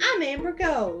me. I'm Amber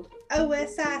Gold,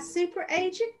 OSI super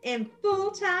agent and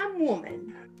full-time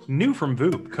woman. New from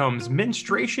Voop comes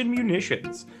Menstruation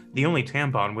Munitions, the only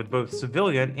tampon with both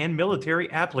civilian and military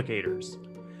applicators.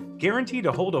 Guaranteed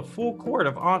to hold a full quart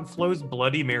of Aunt Flo's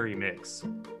Bloody Mary mix.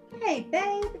 Hey,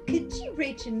 babe, could you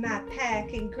reach in my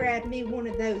pack and grab me one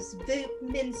of those Voop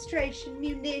menstruation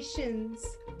munitions?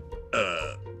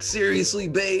 Seriously,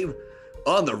 babe?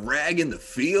 On the rag in the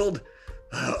field?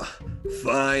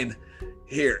 Fine.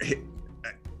 Here.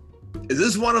 Is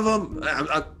this one of them?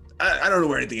 I don't know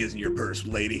where anything is in your purse,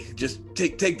 lady. Just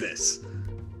take this.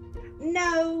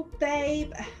 No,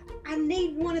 babe. I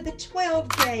need one of the 12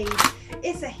 gauge.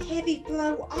 It's a heavy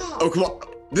blow off. Oh, come on.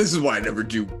 This is why I never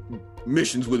do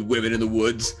missions with women in the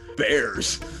woods.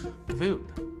 Bears.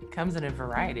 Voop comes in a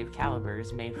variety of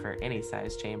calibers made for any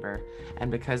size chamber,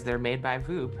 and because they're made by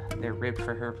Voop, they're ribbed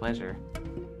for her pleasure.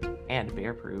 And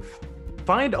bear-proof.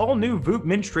 Find all new Voop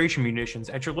menstruation munitions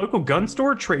at your local gun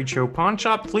store, trade show, pawn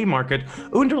shop, flea market,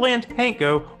 Underland,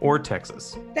 Hanko, or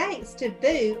Texas. Thanks to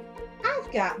Voop,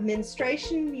 I've got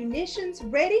menstruation munitions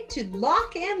ready to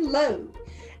lock and load.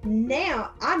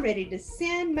 Now I'm ready to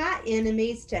send my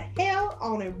enemies to hell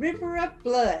on a river of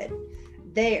blood.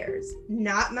 Theirs,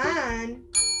 not mine.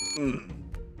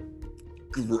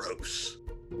 Gross.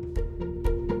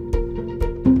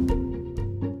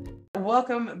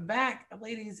 Welcome back,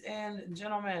 ladies and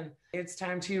gentlemen. It's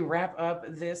time to wrap up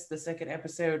the second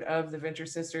episode of the Venture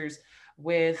Sisters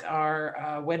with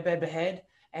our Wed Bed Behead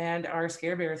and our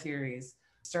Scare Bear theories.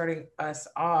 starting us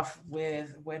off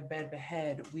with Wed Bed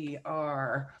Behead, we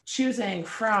are choosing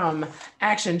from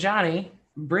Action Johnny,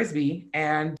 Brisby,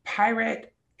 and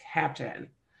Pirate Captain.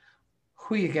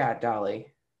 Who you got,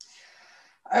 Dolly?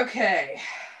 Okay.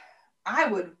 I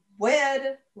would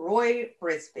wed Roy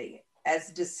Brisby.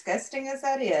 As disgusting as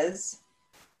that is,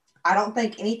 I don't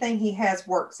think anything he has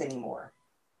works anymore.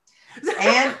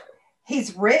 And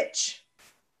he's rich,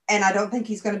 and I don't think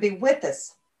he's going to be with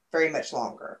us very much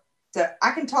longer. So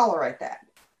I can tolerate that.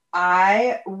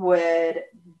 I would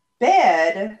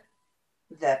bed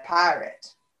the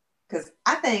pirate because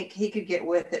I think he could get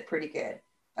with it pretty good.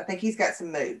 I think he's got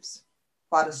some moves,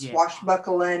 a lot of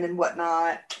swashbuckling and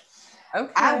whatnot.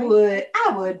 Okay. I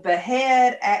would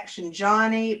behead Action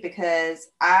Johnny because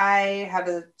I have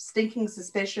a stinking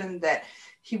suspicion that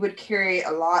he would carry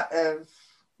a lot of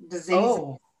disease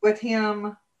with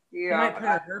him. He Yeah, might put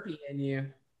a herpy in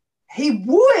you. he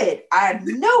would. I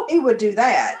know he would do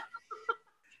that.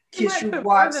 He Kiss might your put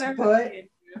wife's more than a butt. herpy in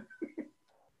you.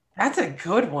 That's a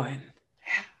good one.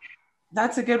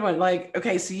 That's a good one. Like,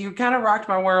 okay, so you kind of rocked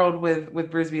my world with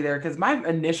Brisby there because my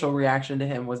initial reaction to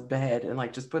him was behead and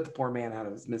like just put the poor man out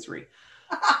of his misery.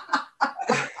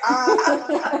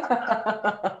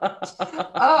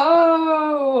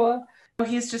 Oh,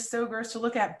 He's just so gross to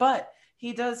look at, but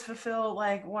he does fulfill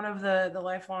like one of the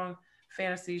lifelong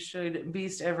fantasies should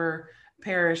Beast ever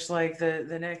perish. Like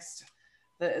the next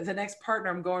partner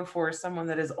I'm going for is someone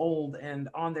that is old and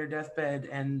on their deathbed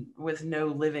and with no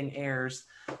living heirs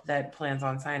that plans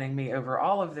on signing me over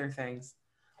all of their things.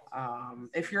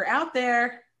 If you're out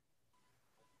there,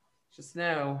 just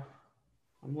know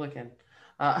I'm looking.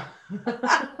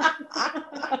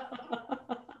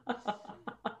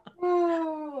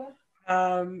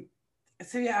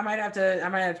 So yeah, I might have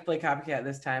to play copycat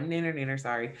this time. Neener,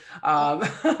 sorry.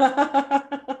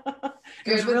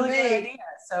 It was Good with really good me. idea.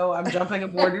 So I'm jumping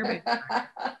aboard your big.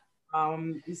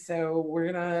 So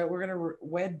we're gonna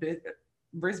wed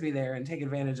Brisby there and take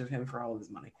advantage of him for all of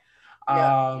his money.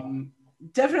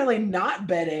 Definitely not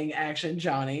betting Action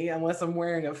Johnny unless I'm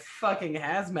wearing a fucking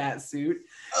hazmat suit.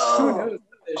 Who knows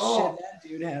what shit that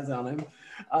dude has on him?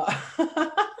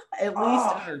 At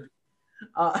least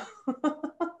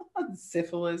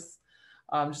syphilis.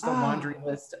 Just a laundry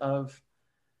list of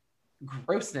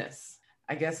grossness.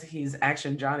 I guess he's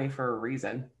Action Johnny for a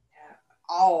reason.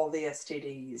 all the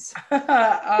STDs.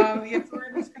 Yes,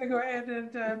 we're just gonna go ahead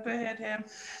and behead him,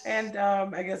 and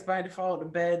I guess by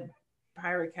default, bed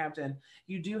Pirate Captain.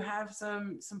 You do have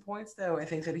some points though. I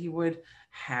think that he would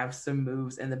have some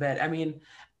moves in the bed. I mean,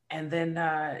 and then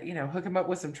hook him up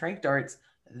with some trank darts.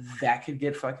 That could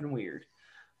get fucking weird.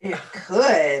 It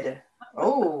could.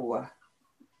 Oh,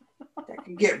 that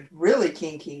could get really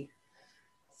kinky.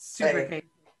 Super kinky.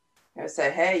 I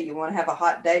say, hey, you want to have a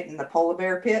hot date in the polar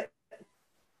bear pit?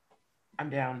 I'm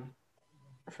down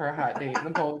for a hot date in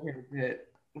the polar bear pit.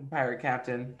 Pirate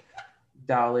Captain,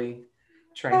 Dolly,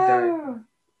 trank dart.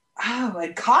 Oh,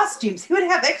 and costumes. He would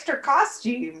have extra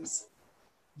costumes.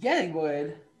 Yeah, he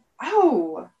would.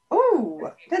 Oh,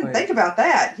 didn't think about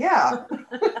that. Yeah.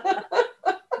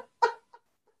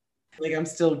 Like, I'm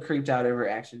still creeped out over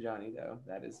Action Johnny, though.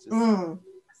 That is just, my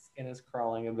skin is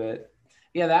crawling a bit.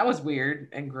 Yeah, that was weird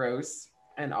and gross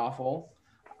and awful.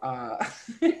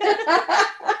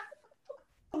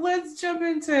 Let's jump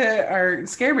into our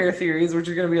Scare Bear theories, which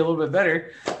are going to be a little bit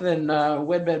better than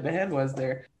Wed Bed Behead was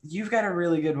there. You've got a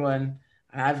really good one,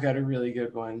 and I've got a really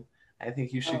good one. I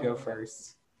think you should go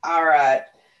first. All right.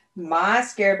 My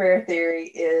Scare Bear theory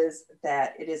is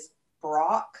that it is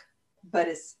Brock, but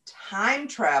it's time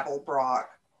travel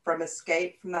Brock from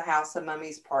Escape from the House of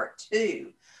Mummies Part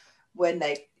 2. At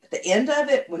the end of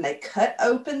it, when they cut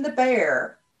open the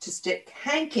bear to stick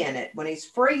Hank in it when he's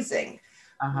freezing,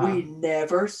 we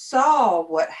never saw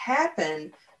what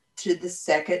happened to the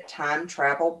second time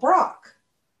travel Brock.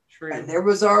 True. And there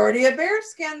was already a bear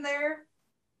skin there.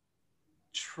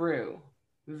 True.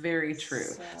 Very true.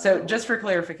 So just for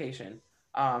clarification,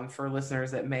 for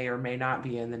listeners that may or may not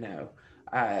be in the know,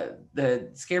 the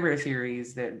Scare Bear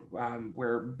theories that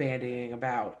we're bandying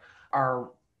about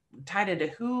are tied into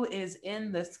who is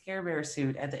in the Scare Bear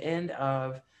suit at the end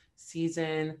of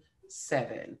season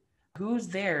 7. Who's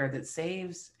there that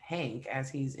saves Hank as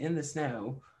he's in the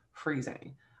snow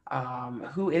freezing?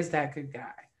 Who is that good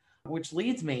guy? Which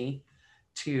leads me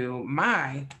to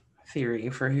my theory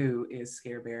for who is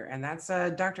Scare Bear, and that's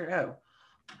Dr. O.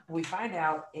 We find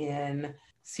out in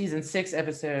season 6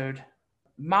 episode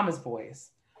Mama's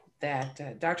Boys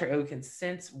that Dr. O can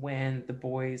sense when the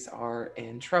boys are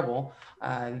in trouble.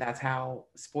 And that's how,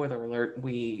 spoiler alert,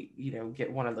 we,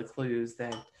 get one of the clues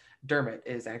that Dermot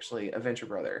is actually a Venture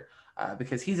brother,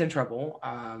 because he's in trouble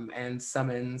and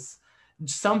summons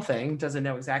something, doesn't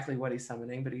know exactly what he's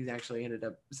summoning, but he's actually ended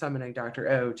up summoning Dr.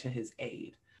 O to his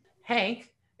aid.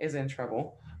 Hank is in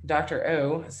trouble. Dr.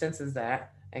 O senses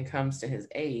that and comes to his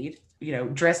aid,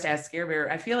 dressed as Scarebear.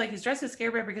 I feel like he's dressed as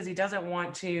Scarebear because he doesn't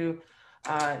want to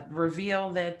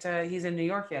reveal that he's in New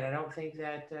York yet. I don't think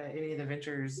that any of the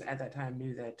Ventures at that time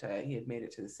knew that he had made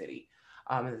it to the city,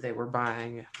 and that they were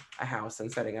buying a house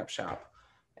and setting up shop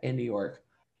in New York.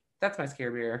 That's my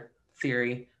Scarebear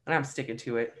theory, and I'm sticking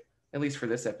to it, at least for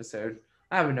this episode.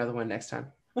 I have another one next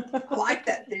time. I like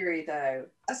that theory, though.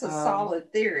 That's a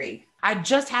solid theory. I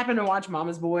just happened to watch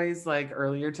Mama's Boys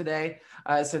earlier today,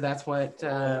 so that's what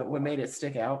made it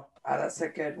stick out. Oh, that's a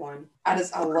good one. I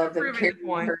love them.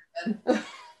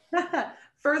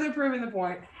 Further proving the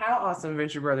point how awesome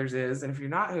Venture Brothers is. And if you're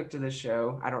not hooked to this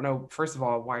show, I don't know, first of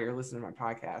all, why you're listening to my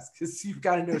podcast, because you've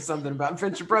got to know something about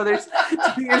Venture Brothers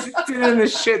to be interested in the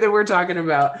shit that we're talking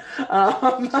about.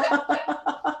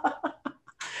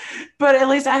 But at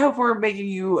least I hope we're making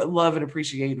you love and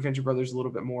appreciate Venture Brothers a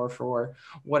little bit more for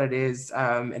what it is.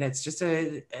 And it's just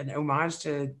an homage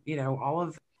to, all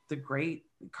of the great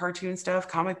cartoon stuff,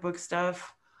 comic book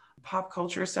stuff, pop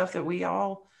culture stuff that we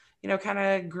all, kind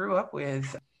of grew up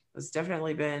with. It's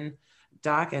definitely been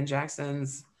Doc and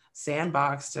Jackson's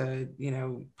sandbox to,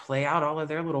 play out all of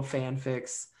their little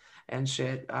fanfics and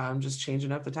shit, just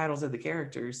changing up the titles of the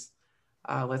characters.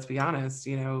 Let's be honest,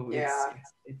 it's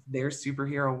their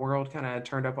superhero world kind of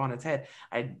turned up on its head.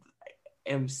 I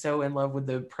am so in love with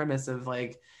the premise of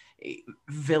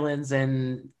villains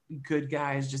and good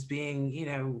guys just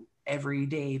being,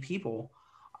 everyday people,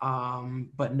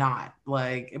 but not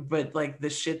the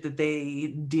shit that they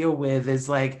deal with is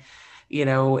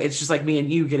it's just like me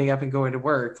and you getting up and going to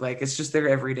work. It's just their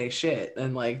everyday shit.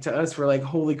 And to us, we're like,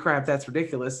 holy crap, that's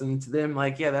ridiculous. And to them,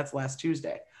 yeah, that's last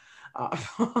Tuesday.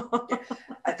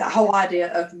 The whole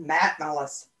idea of Matt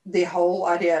Malice, the whole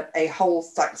idea of a whole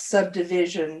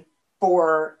subdivision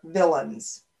for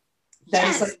villains. That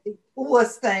is the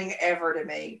coolest thing ever to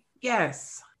me.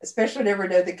 Yes. Especially whenever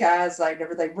the guys,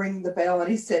 whenever they ring the bell and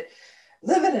he said,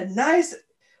 live in a nice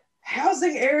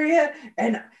housing area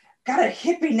and got a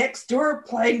hippie next door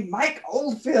playing Mike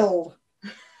Oldfield.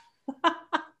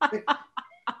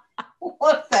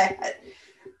 Love that.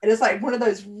 And it's one of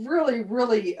those really,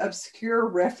 really obscure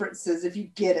references if you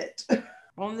get it.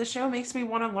 Well, the show makes me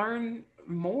want to learn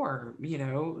more,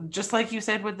 just like you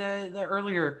said with the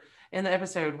earlier in the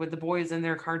episode with the boys in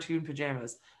their cartoon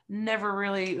pajamas. Never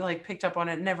really picked up on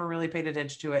it, never really paid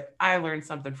attention to it. I learned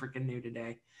something freaking new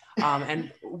today.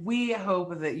 And we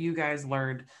hope that you guys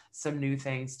learned some new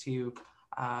things too.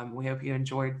 We hope you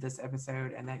enjoyed this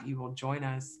episode and that you will join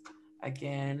us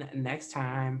again next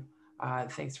time.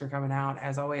 Thanks for coming out.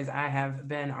 As always, I have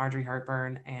been Audrey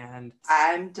Hartburn and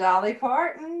I'm Dolly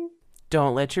Parton.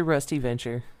 Don't let your rusty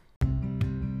venture.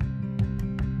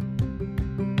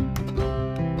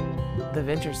 The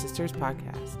Venture Sisters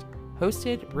Podcast.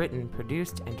 Hosted, written,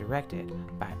 produced, and directed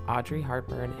by Audrey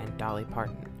Hartburn and Dolly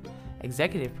Parton.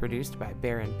 Executive produced by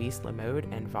Baron Beast Lamode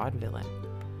and Vaudevillain.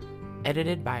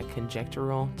 Edited by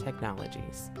Conjectural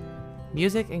Technologies.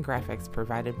 Music and graphics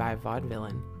provided by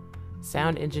Vaudevillain.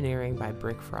 Sound engineering by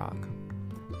Brick Frog.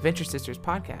 Venture Sisters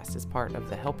Podcast is part of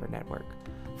the Helper Network.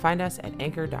 Find us at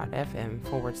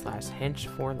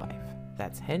anchor.fm/hench4life.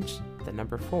 That's hench, the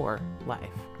number 4, life.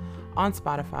 On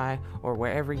Spotify or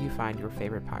wherever you find your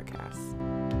favorite podcasts.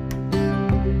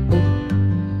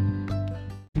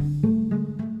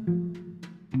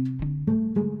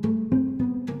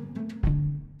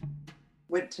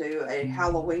 Went to a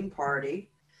Halloween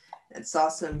party and saw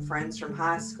some friends from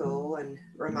high school and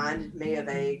reminded me of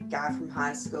a guy from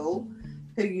high school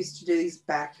who used to do these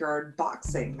backyard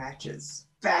boxing matches.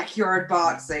 Backyard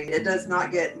boxing. It does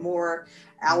not get more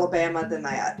Alabama than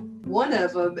that. One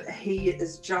of them,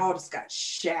 his jaw just got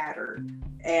shattered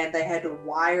and they had to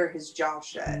wire his jaw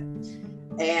shut.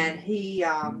 And he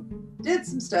did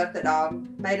some stuff that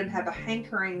made him have a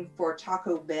hankering for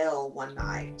Taco Bell one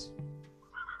night.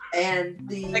 And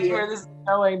where this is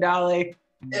going, Dolly.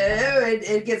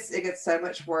 It gets so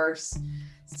much worse.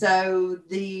 So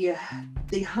the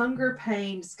hunger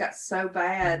pains got so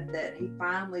bad that he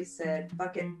finally said,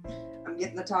 fuck it, I'm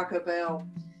getting the Taco Bell.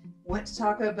 Went to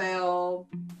Taco Bell,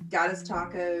 got his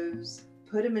tacos,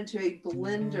 put them into a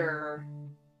blender,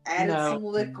 added some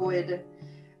liquid,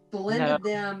 blended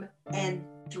them, and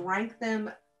drank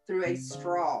them through a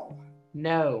straw.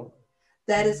 No.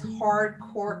 That is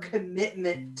hardcore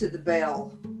commitment to the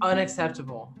bell.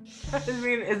 Unacceptable. I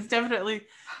mean, it's definitely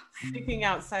thinking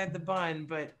outside the bun,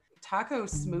 but taco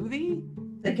smoothie?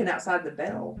 Thinking outside the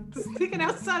bell. Thinking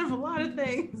outside of a lot of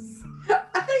things.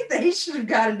 I think they should have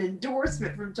got an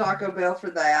endorsement from Taco Bell for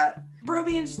that.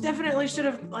 Brobian definitely should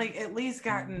have like at least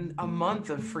gotten a month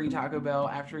of free Taco Bell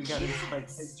after he got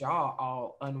his jaw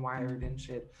all unwired and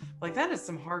shit. Like that is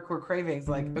some hardcore cravings.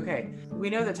 Like, okay,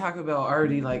 we know that Taco Bell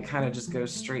already like kind of just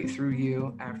goes straight through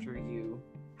you after you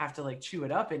have to like chew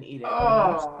it up and eat it.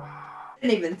 Oh, I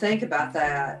didn't even think about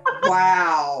that.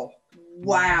 Wow.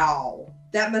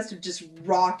 That must have just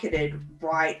rocketed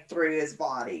right through his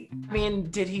body. I mean,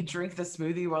 did he drink the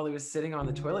smoothie while he was sitting on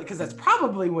the toilet? Because that's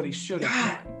probably what he should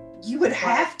have done. You would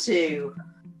have to.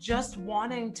 Just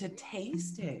wanting to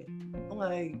taste it.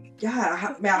 Like,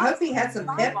 God, I hope he had some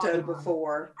Pepto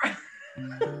before.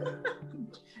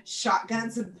 Shotgun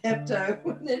some Pepto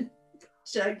and then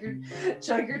chug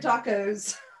your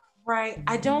tacos. Right.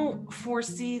 I don't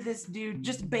foresee this dude,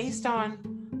 just based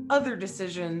on other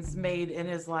decisions made in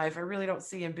his life, I really don't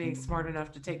see him being smart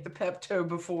enough to take the Pepto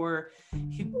before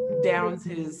he downs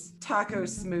his taco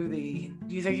smoothie.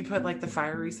 Do you think he put like the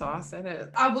fiery sauce in it?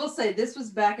 I will say this was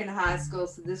back in high school,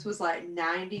 so this was like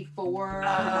 94,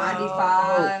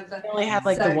 95. They only had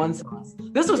like the one sauce.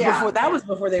 This was before, that was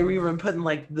before they were even putting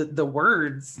like the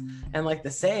words and like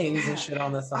the sayings and shit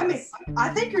on the sauce. I mean, I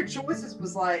think your choices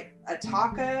was like a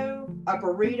taco, a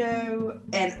burrito,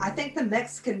 and I think the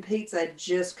Mexican pizza had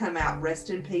just come out.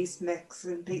 Rest in peace,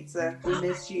 Mexican pizza. We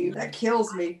miss you. That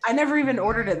kills me. I never even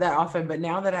ordered it that often, but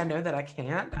now that I know that I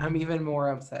can't, I'm even more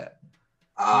upset.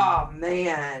 Oh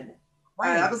man,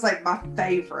 that was like my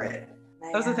favorite.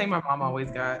 Man. That's the thing my mom always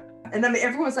got. And I mean,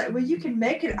 everyone's like, "Well, you can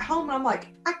make it at home." And I'm like,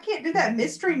 "I can't do that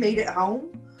mystery meat at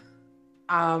home."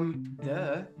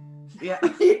 Duh. Yeah.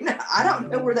 I don't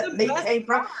know where that meat came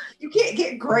from. You can't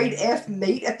get grade F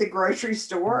meat at the grocery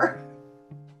store.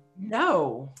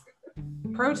 No.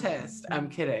 Protest. I'm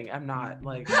kidding. I'm not.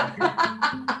 Like,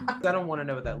 I don't want to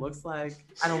know what that looks like.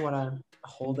 I don't want to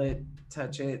hold it,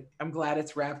 touch it. I'm glad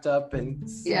it's wrapped up and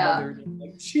smothered in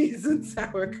like cheese and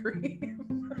sour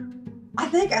cream. I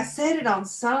think I said it on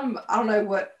I don't know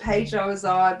what page I was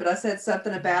on, but I said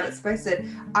something about it. Somebody said,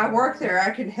 I work there,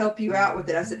 I can help you out with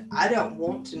it. I said, I don't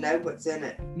want to know what's in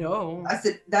it. No. I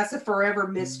said, that's a forever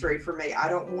mystery for me. I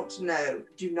don't want to know.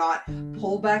 Do not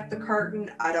pull back the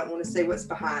curtain. I don't want to see what's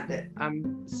behind it.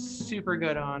 I'm super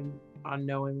good on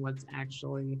knowing what's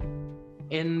actually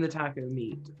in the taco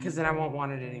meat, because then I won't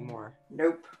want it anymore.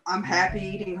 Nope. I'm happy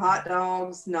eating hot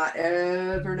dogs, not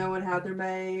ever knowing how they're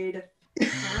made.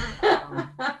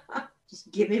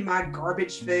 Just give me my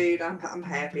garbage food. I'm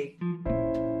happy.